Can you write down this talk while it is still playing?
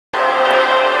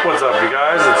What's up, you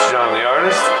guys? It's John the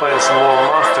Artist, playing some more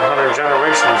Monster Hunter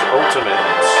Generations Ultimate.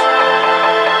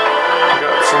 We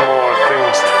got some more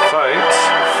things to fight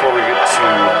before we get to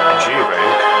G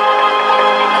rank.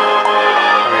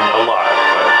 I mean, a lot,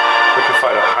 but we can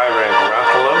fight a high rank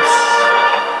Rathalos,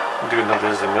 do another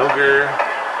Zenogre,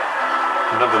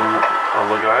 another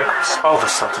the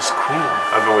Seltas Queen.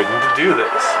 I've been waiting to do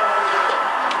this.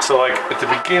 So, like, at the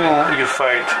beginning, you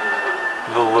fight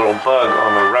the little bug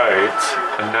on the right,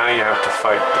 and now you have to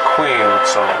fight the queen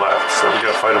that's on the left, so we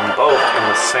gotta fight them both in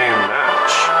the same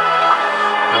match.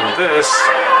 And this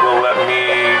will let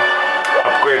me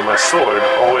upgrade my sword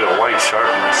all the way to white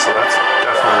sharpness, so that's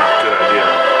definitely a good idea.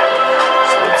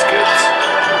 So let's get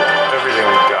everything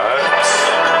we got.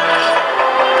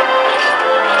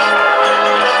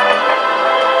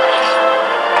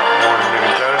 More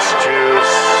Mega Dash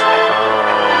Juice.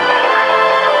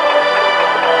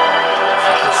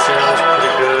 Sounds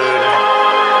pretty good.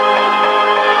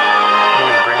 Let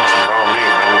me bring some raw meat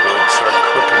and I need to start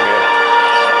cooking it.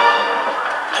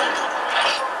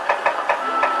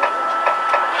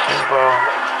 Well,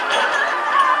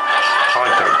 I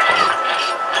like that 20.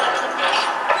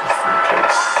 Just in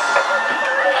case.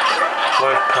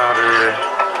 Life powder.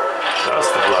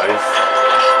 Dust of life.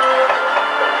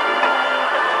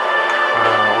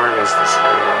 Where is this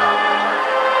area?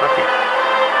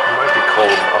 Might be cold.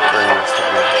 I'll bring this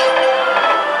with me.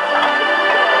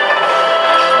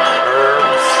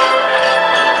 Herbs.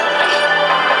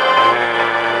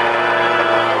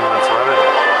 And that's about it.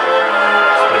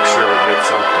 Let's make sure we get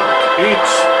something to eat.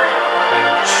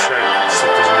 And check see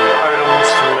if there's any items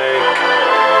to make.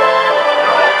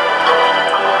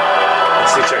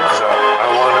 Let's see, check this out. I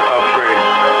want to upgrade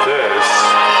this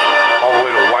all the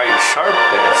way to white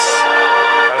sharpness.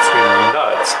 That's gonna be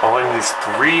nuts. All I need is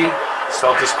 3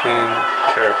 Seltas Queen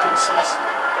carapaces.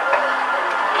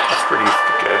 That's pretty easy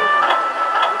to get.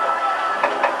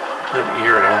 An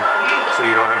earring, so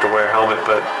you don't have to wear a helmet,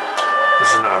 but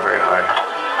this is not very high.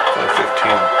 It's only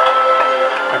 15.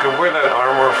 I could wear that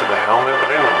armor for the helmet,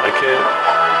 but I didn't like it.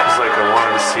 Because like I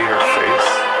wanted to see her face.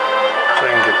 So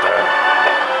I didn't get that.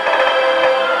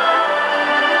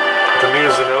 The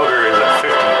new Zenogre is at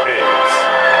 50 eggs.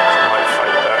 So I might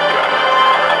fight that guy.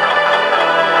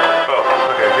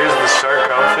 Here's the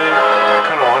shark outfit. I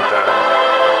kind of want that.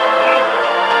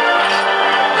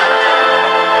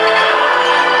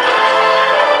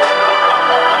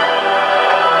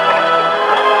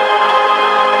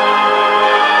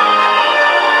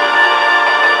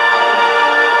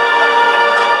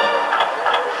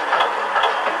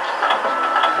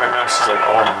 Right now she's like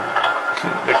all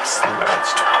mixed and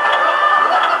matched.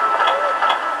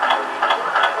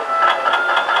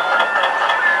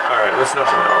 Alright, there's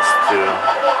nothing else to do.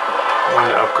 I'm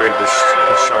going to upgrade the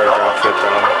shark outfit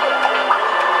though.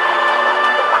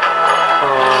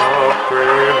 Upgrade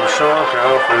the shark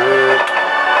outfit.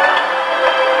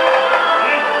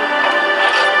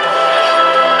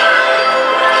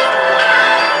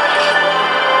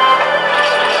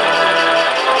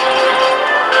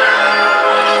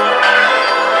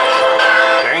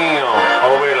 Damn,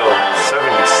 all the way to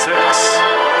 76.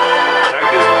 That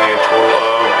gives me a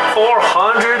total of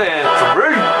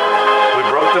 403. We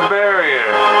broke the barrier.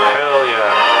 Hell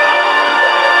yeah.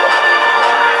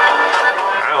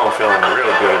 Now I'm feeling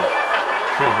real good.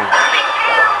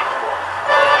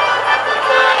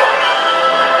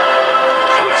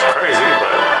 She looks crazy,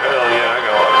 but hell yeah, I got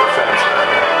a lot of defense now.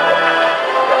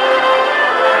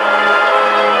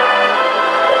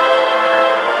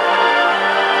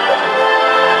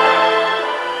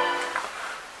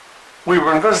 We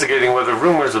were investigating whether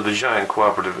rumors of the giant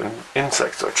cooperative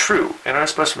insects are true, and our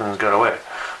specimens got away.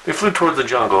 They flew towards the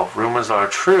jungle. Rumors are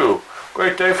true.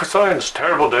 Great day for science.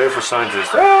 Terrible day for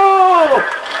scientists. Help!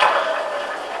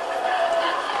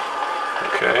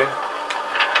 Okay.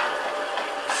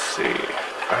 Let's see.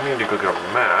 I need to go get a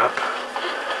map.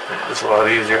 This is a lot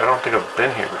easier. I don't think I've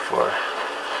been here before.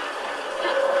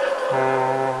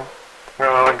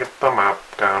 Gotta get the map.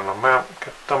 Down the map.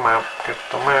 Get the map. Get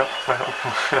the map.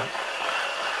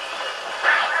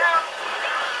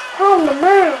 On the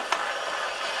map.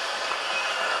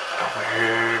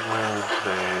 Weird move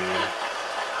today.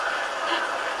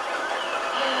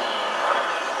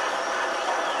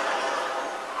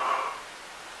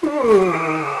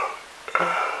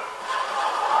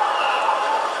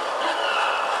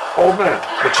 Old man,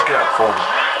 what you got for me?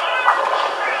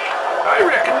 I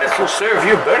reckon this will serve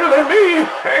you better than me.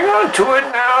 Hang on to it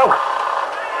now.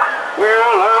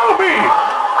 Well, I'll be.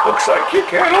 Looks like you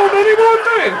can't hold any more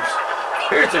things.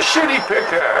 Here's a shitty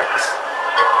pickaxe.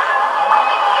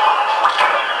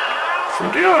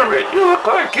 Some deodorant. You look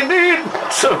like you need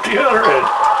some deodorant.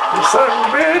 You son of a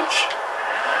bitch!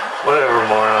 Whatever,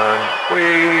 moron.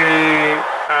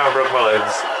 I broke my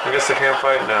legs. I guess I can't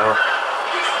fight now.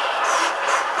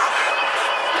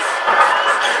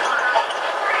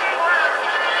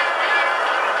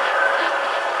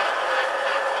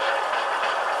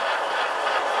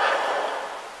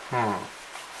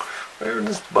 Where did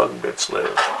this bug bitch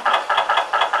live?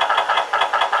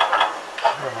 I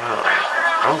don't know.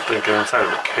 I'm thinking inside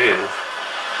of a cave.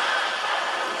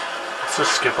 Let's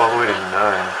just skip all the way to 9.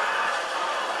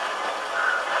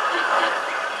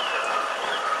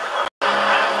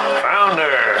 Found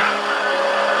her!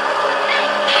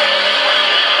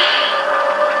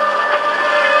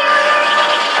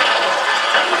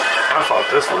 I fought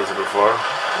this lizard before.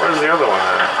 Where's the other one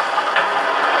at?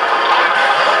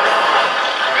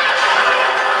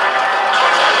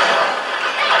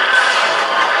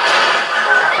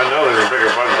 I know there's a bigger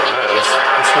bug than this.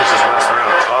 This one's just messing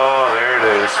around. Oh, there it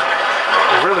is.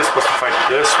 We're really supposed to fight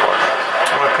this one.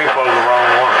 I paintballed the wrong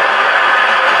one.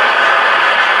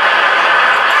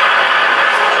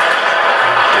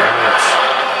 Oh, damn it.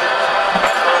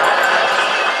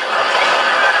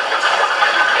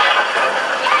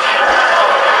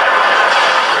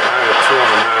 Okay, I got 2 on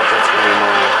the map. That's gonna be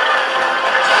annoying.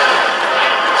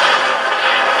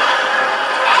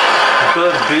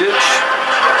 Bug bitch.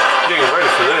 Getting ready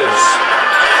for this.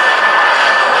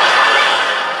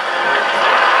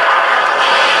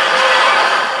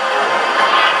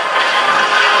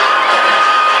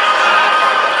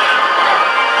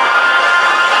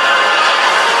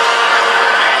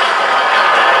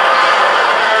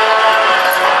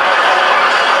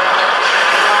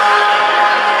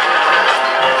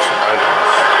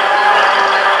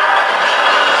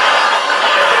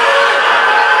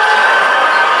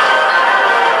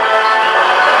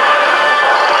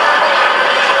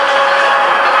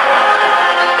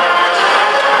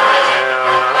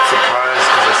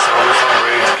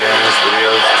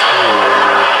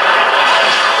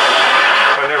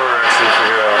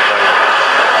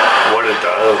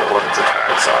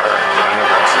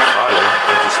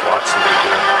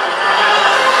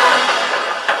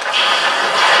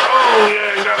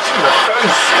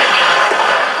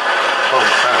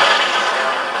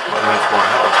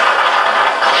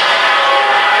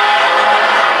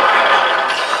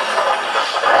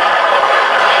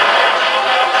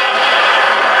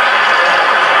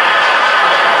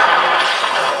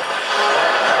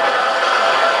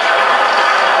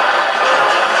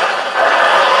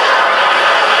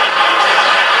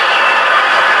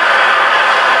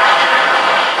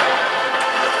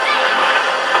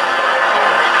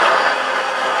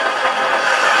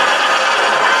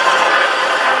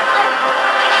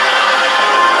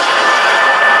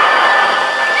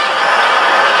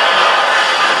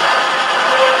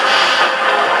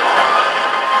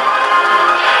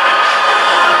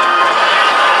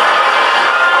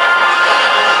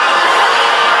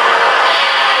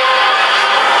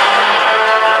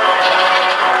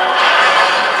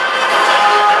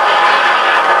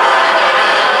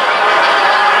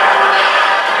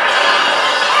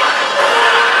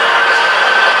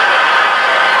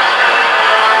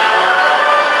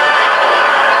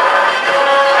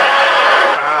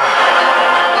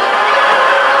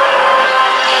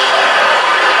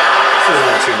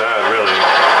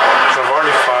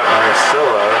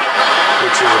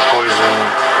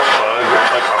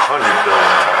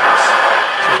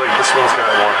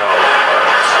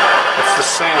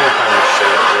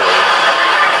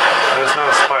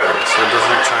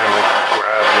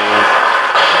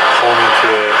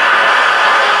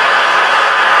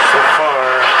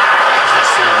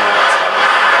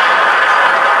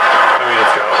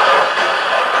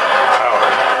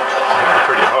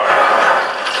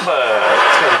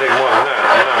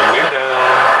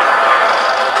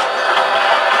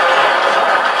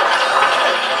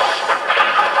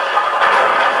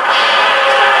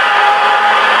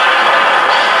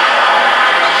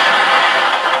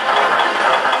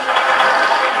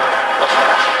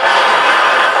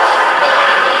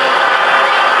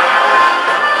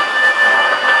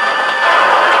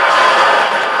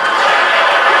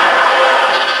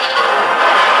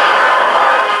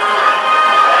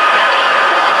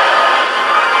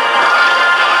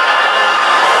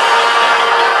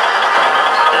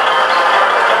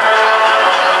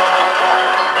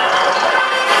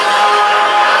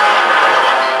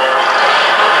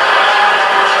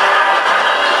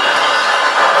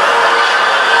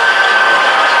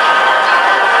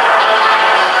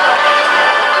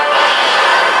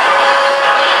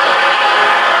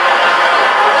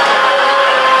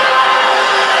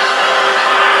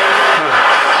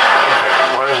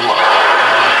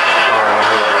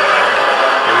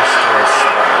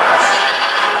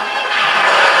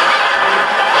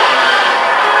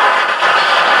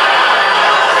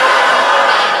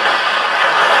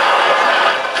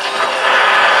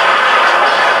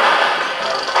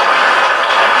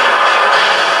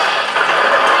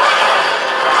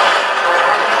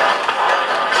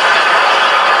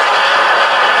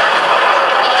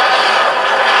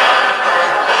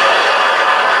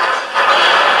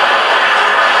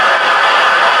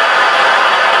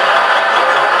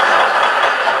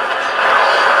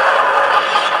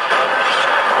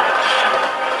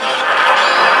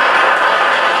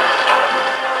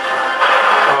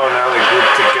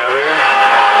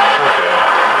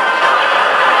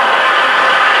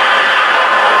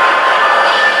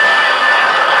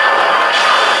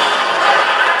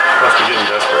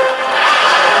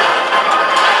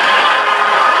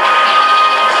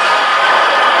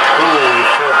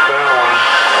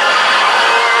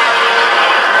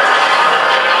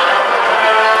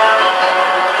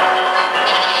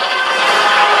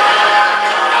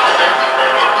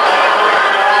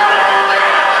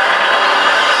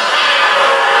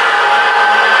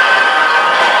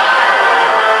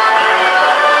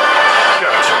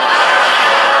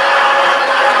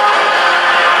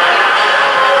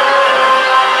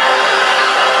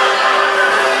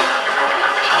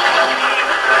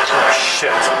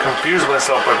 confused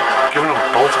myself by giving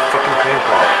them both fucking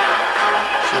paintball.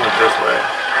 She went this way.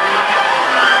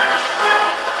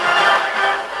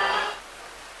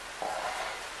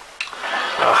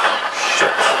 Ah,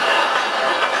 shit.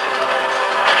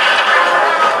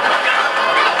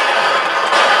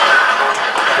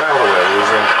 Get out of the way,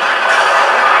 loser.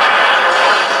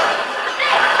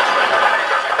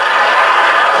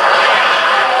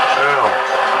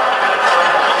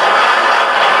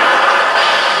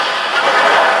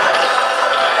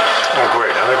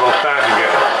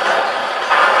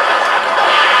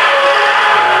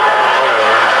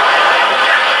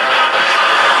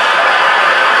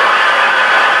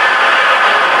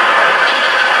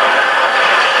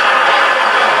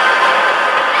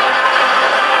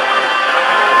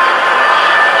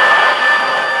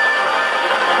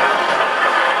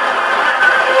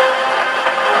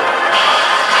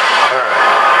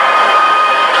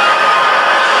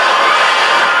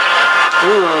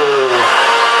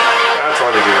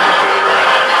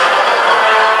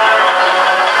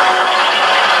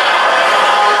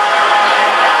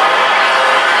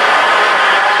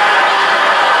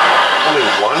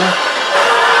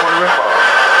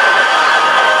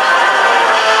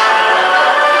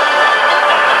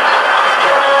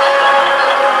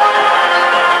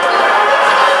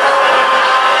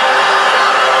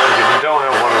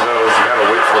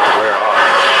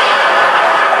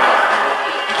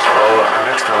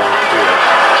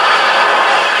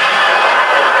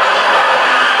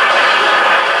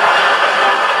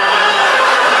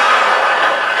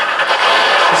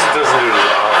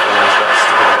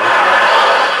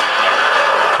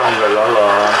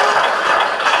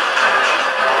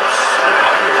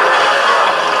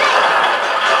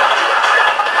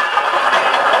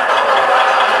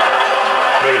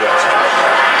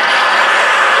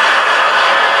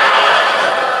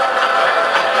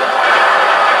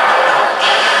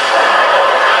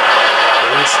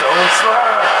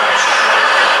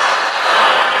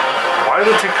 Why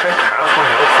did it take half my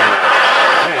health from that?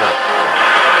 Man.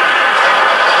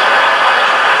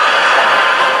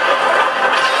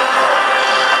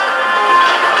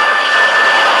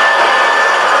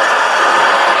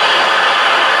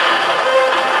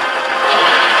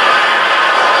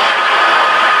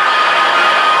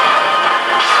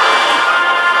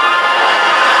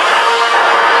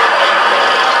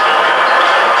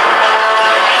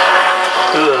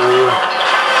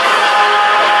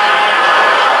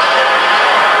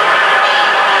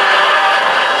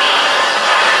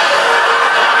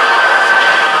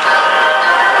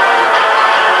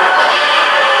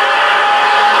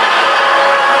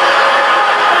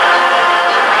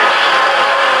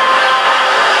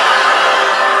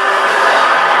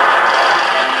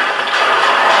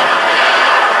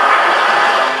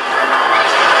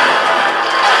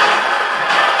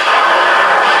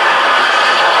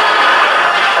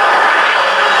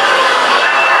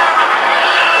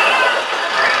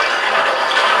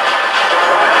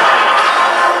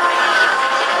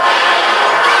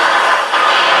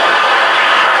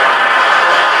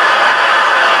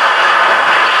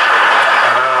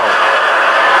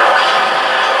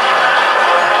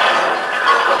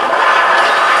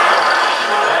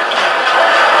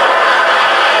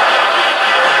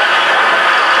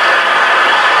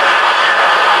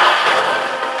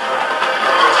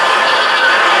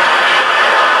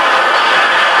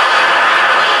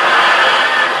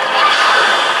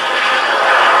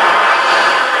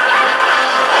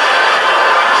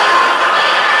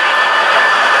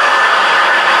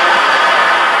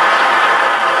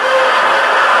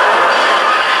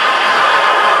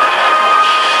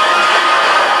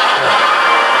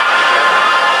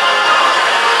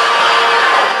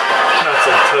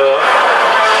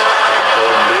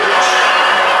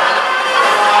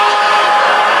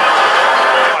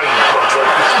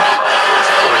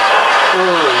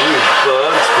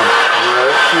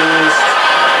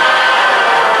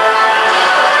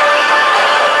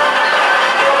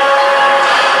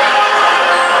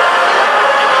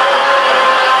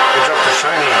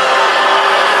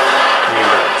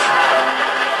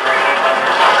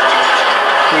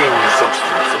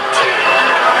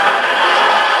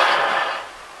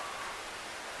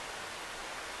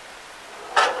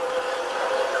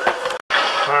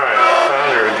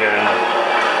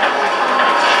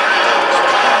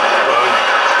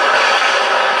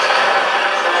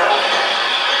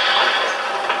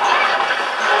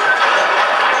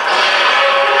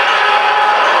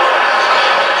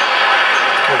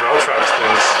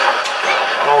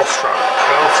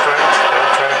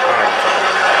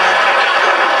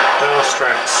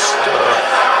 Abstract stuff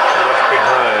left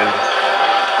behind.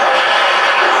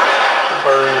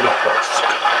 Burned husk.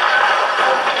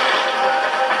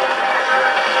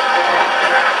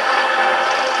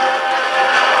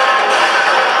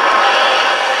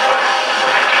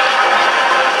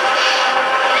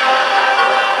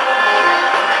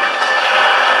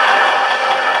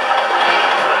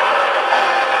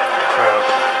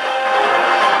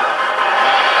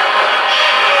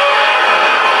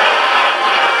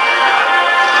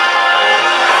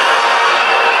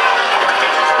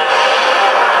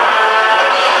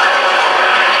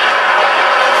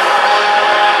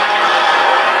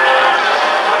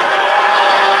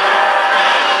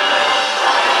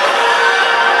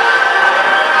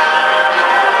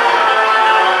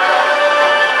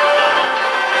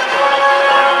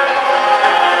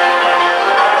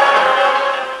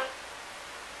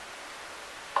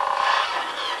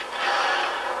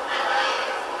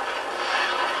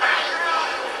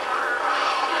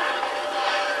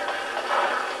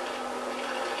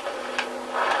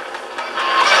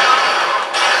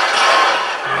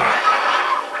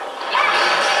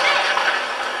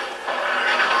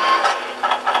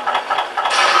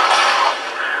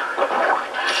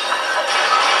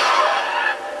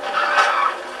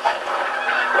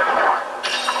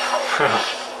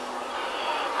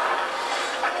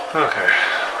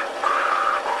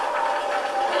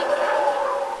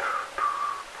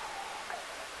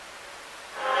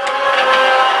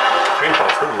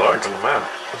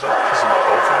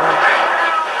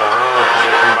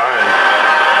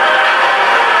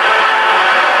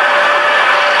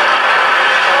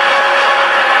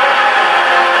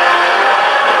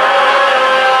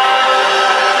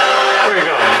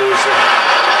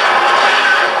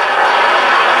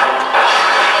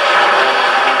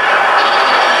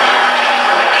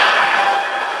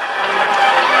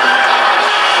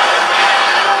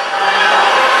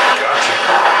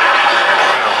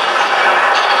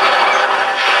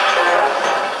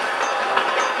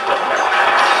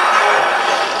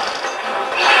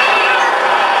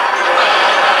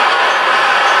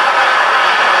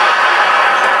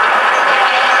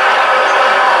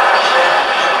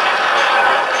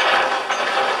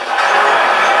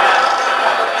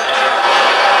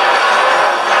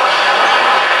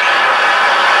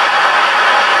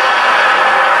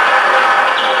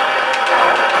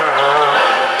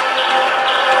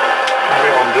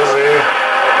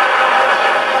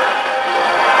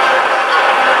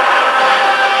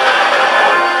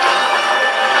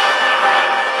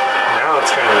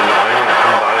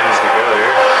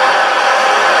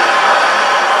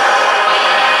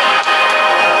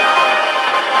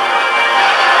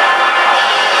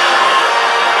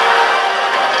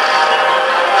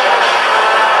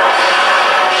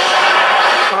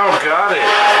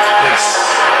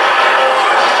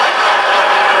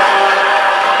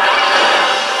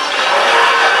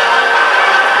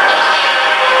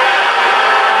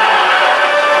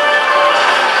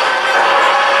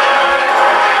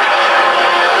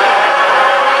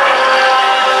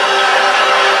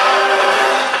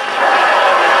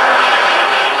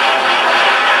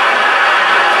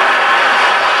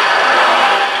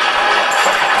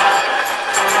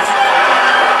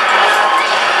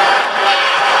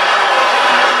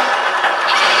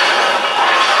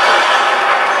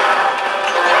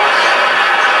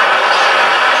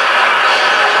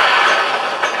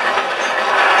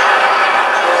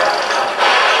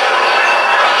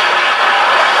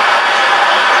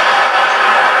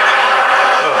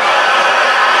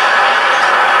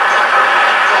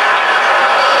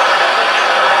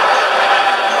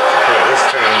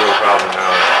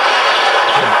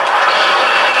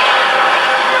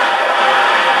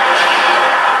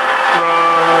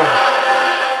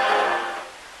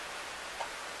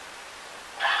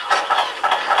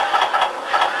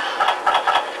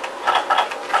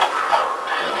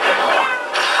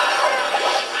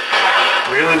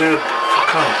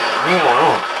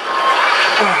 on?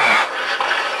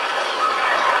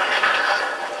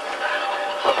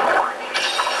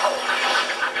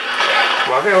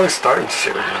 Why are they always starting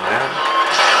shit with me, man?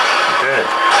 I'm dead.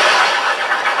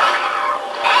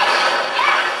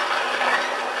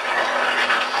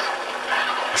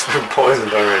 It's been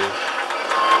poisoned already.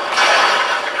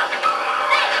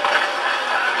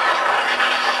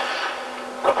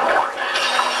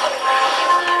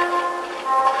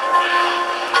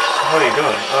 What are you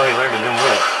doing? Oh, he learned a new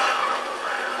move.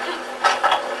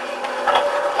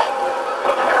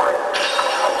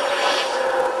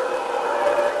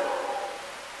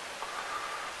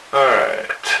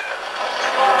 Alright.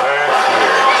 Back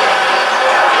here.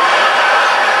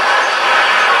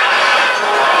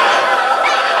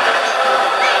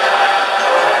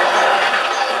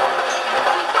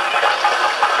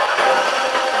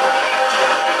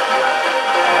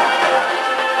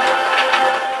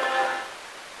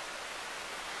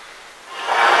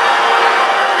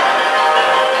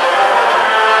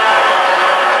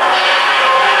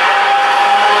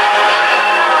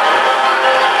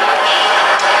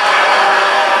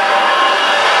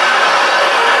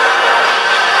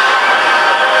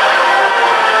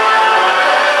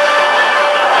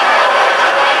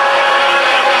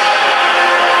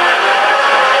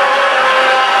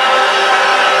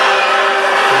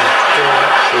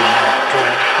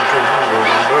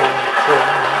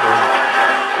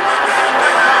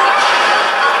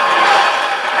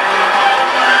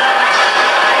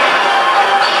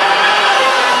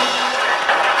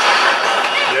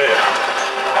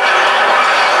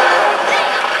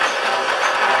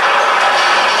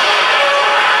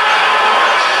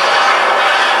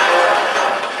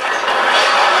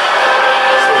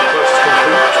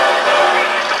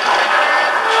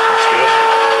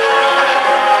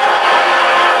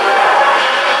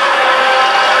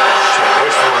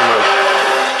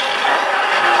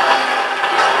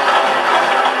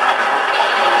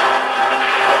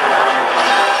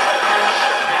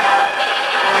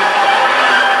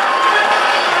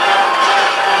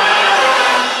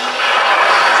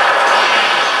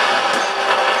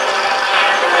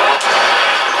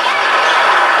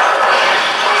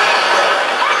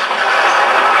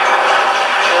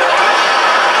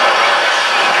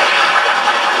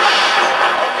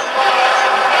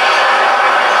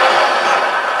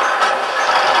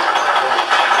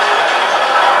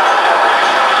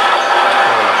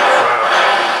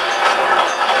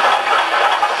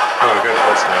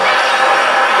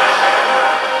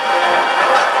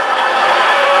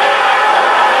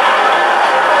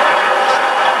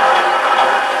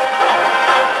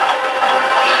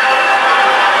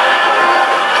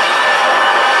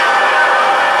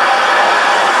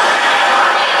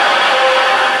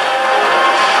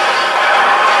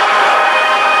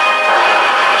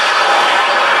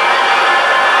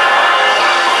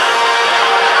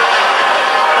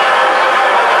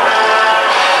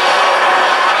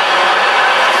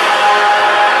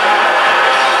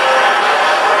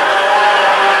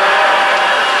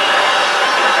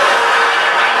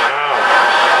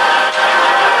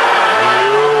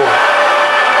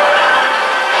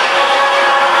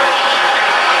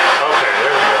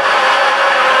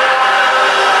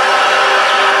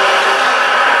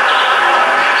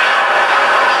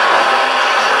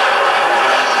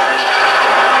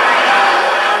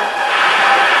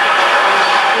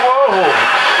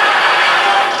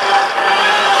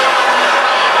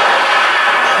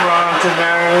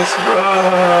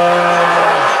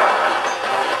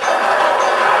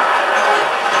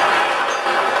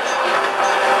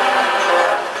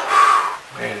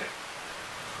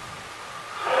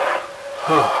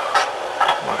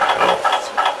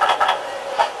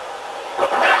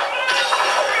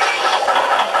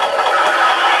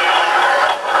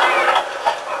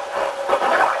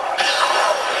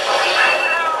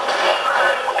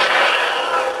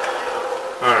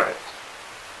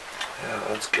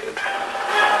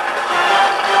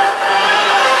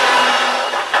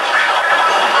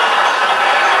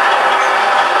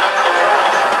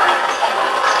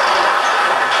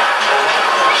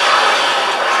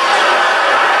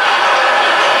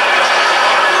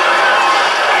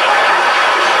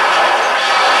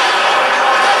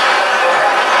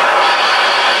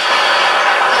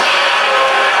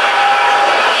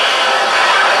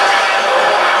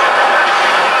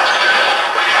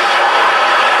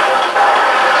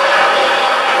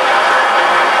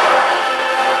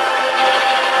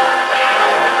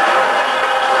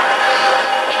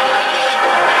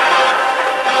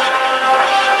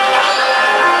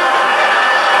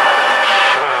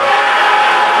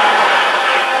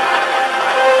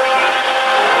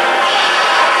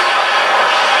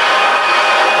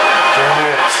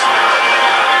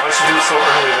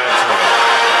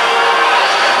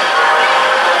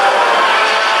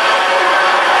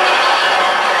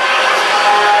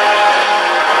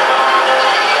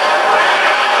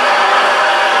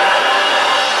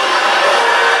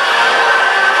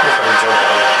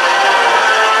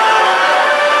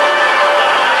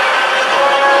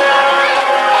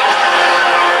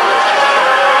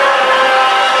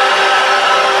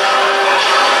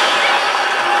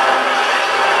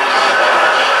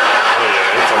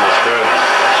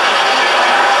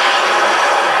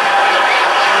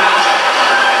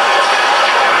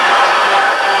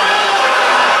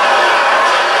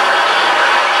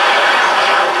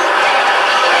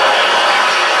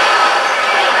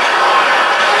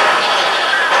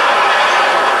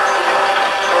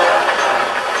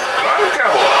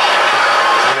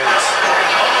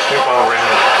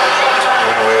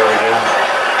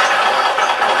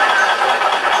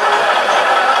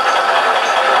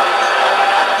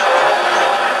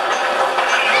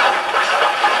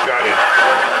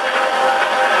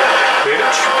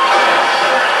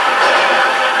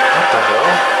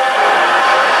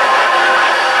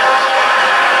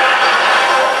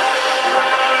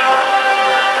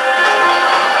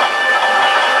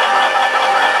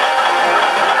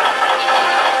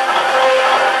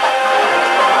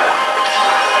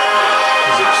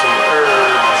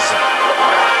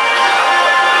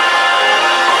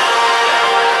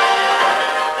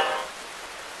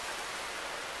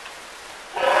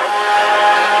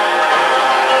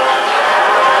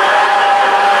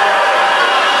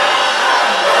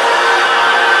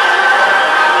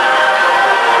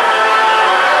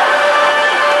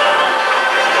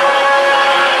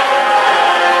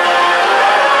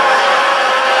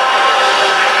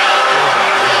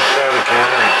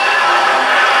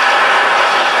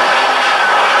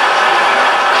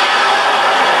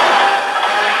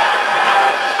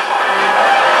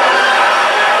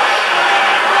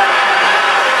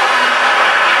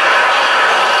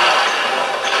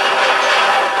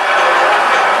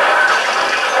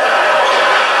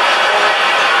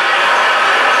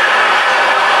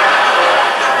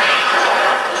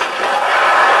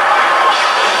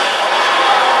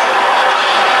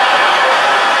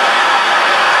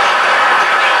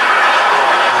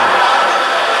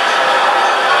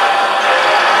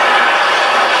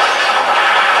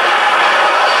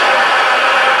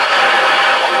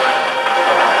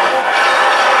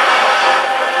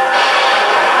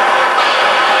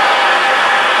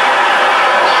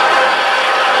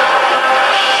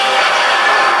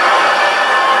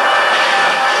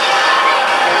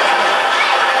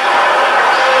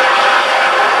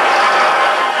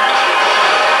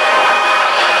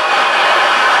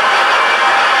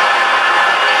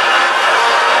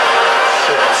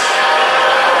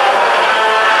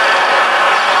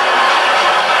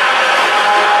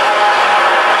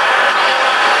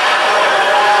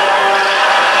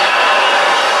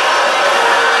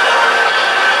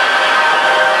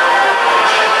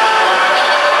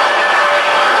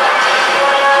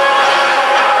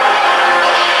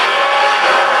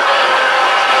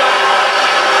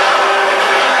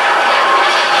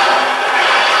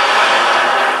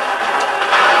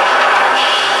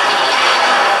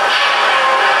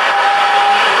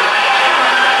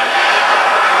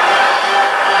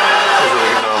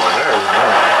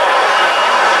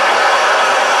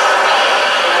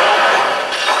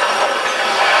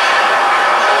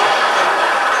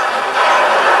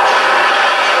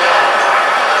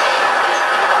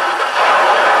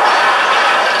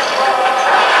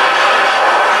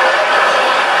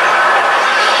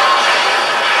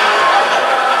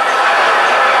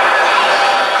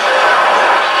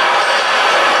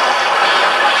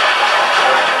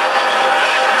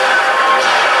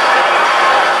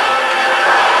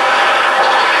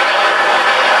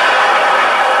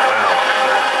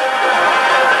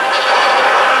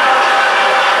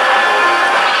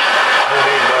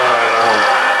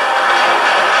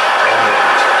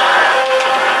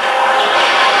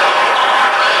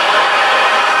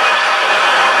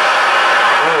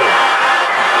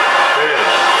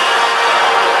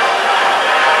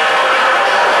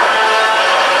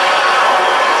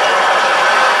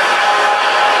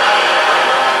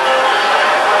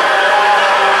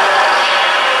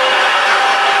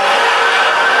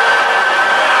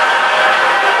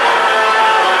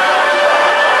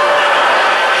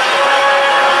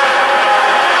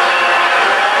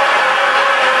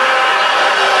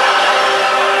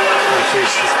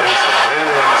 push this thing so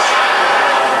fast.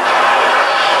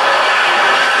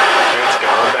 It's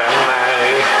gone that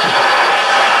way.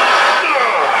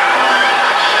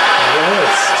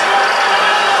 Missed.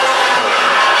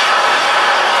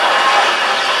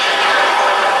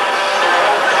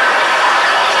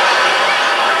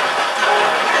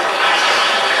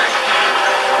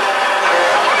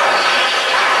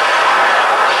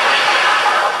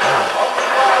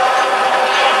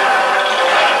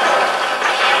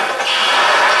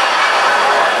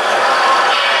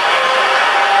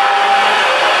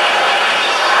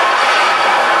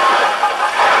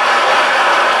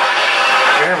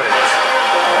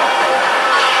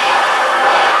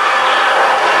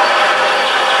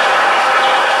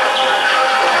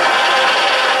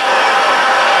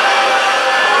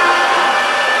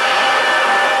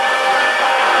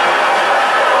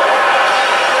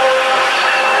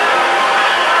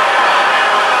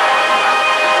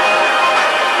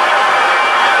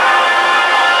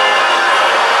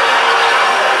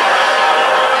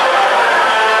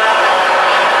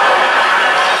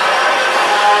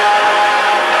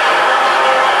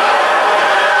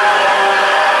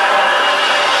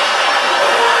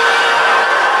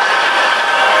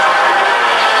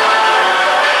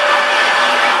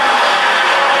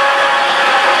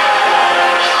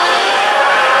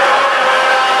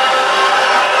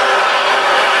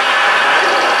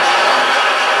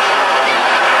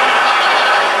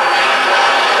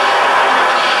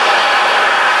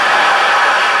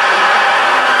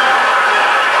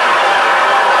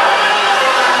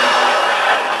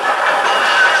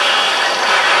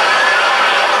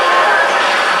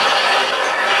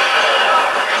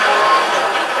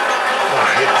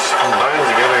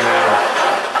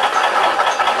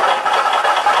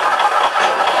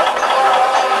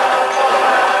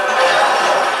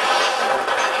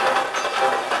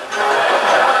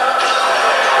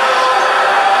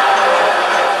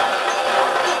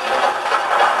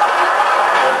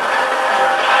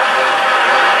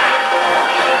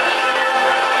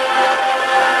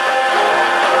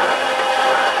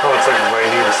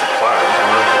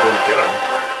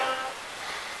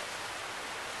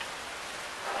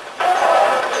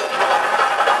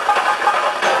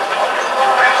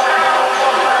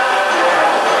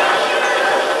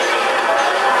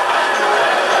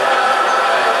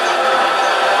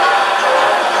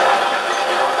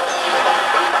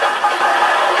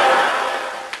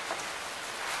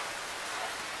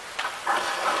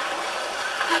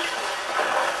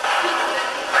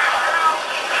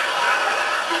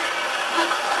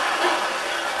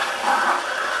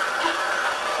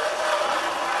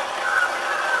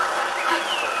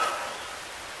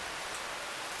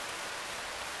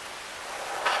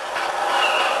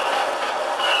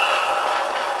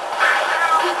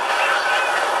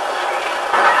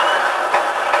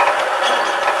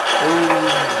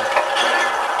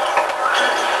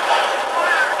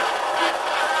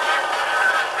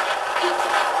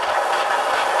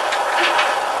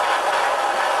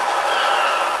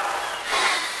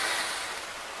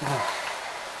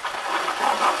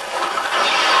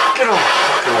 Get on the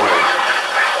fucking way.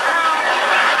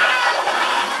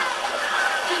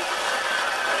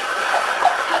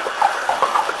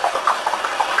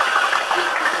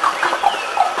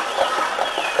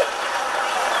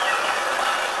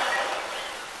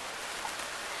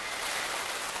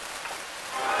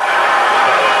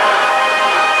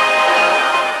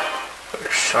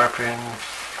 Better sharpen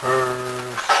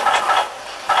first.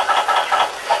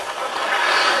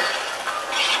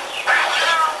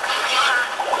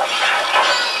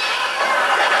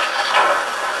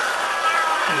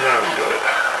 Now good.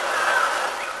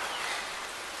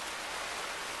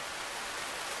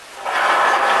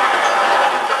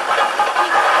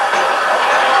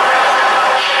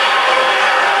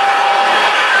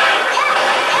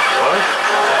 What?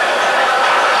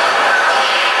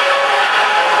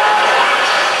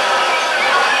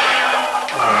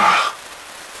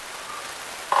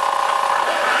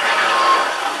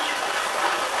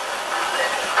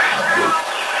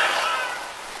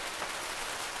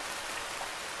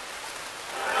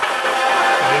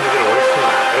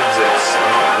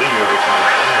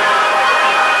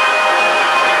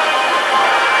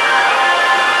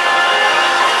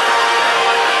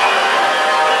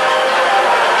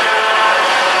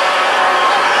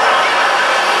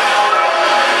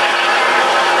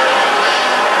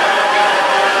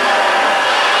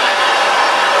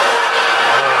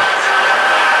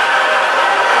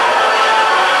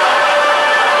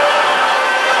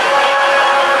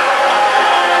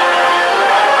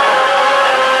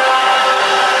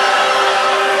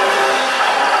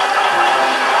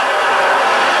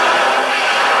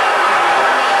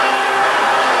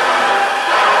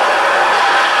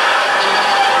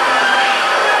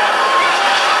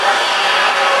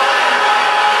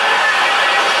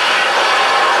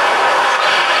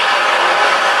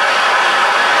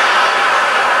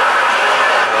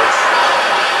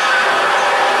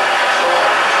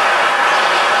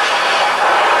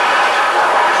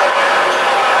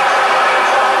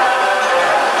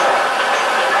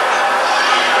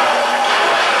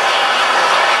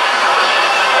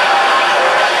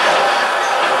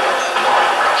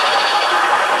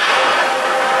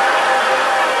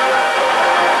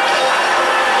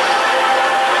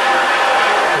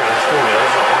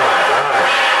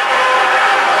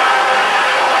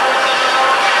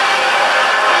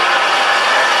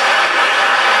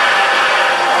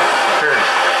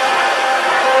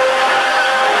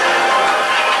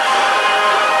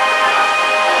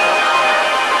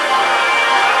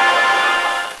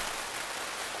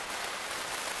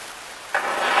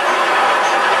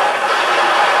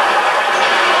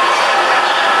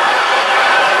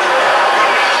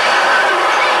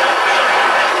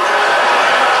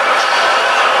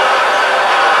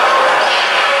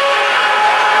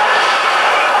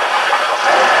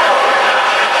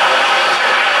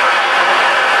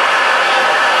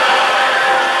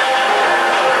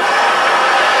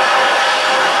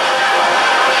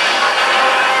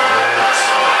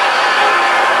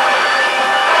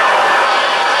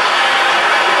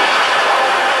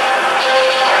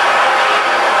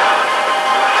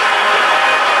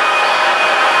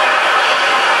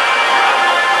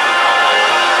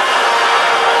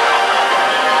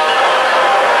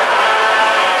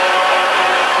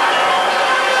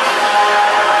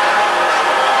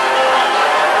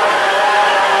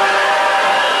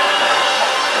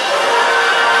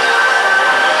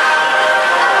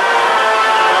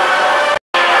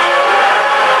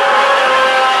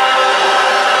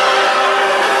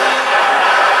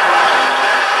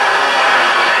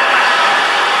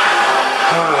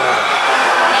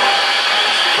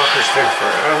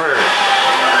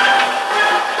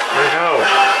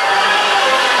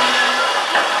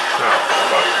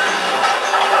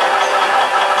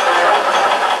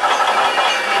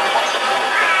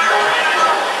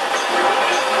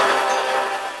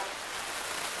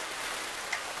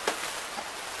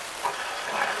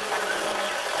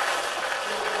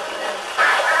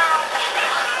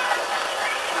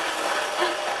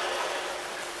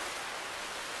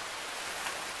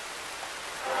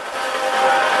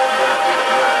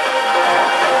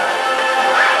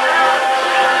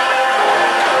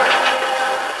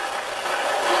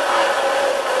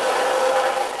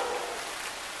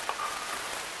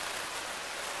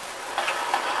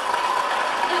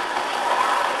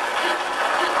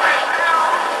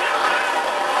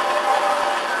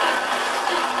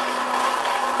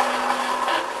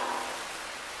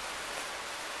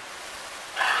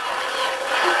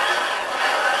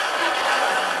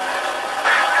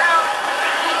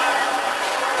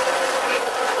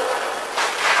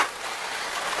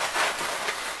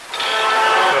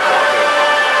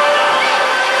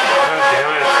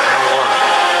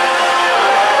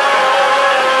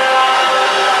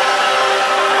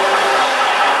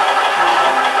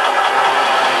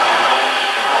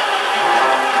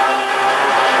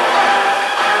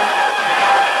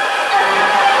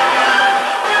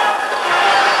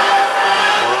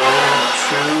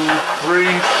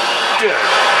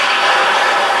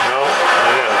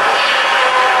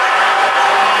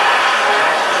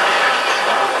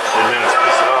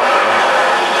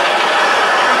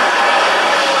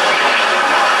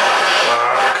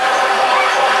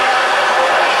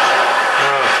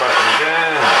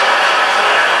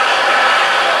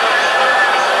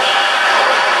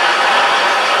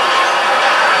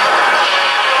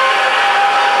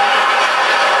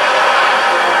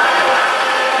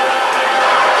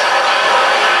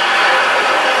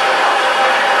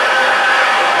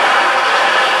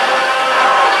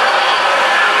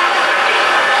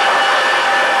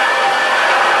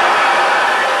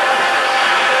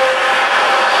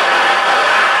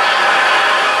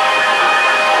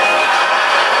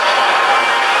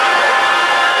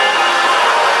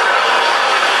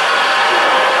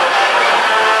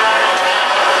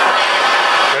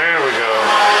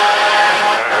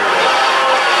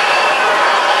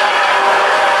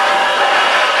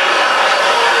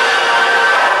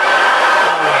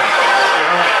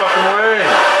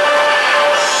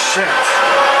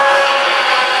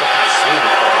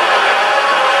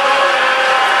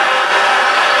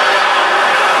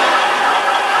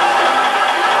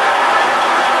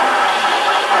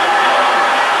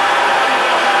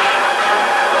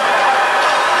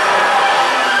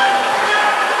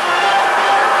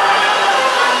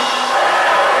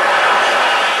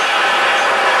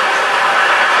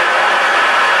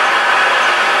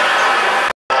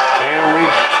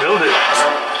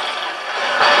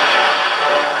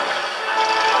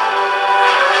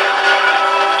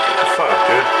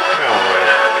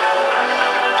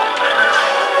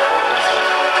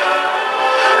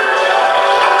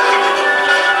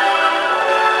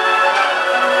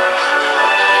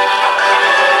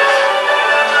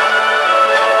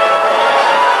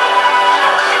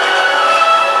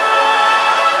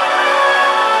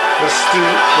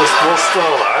 this wolf's still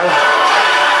alive?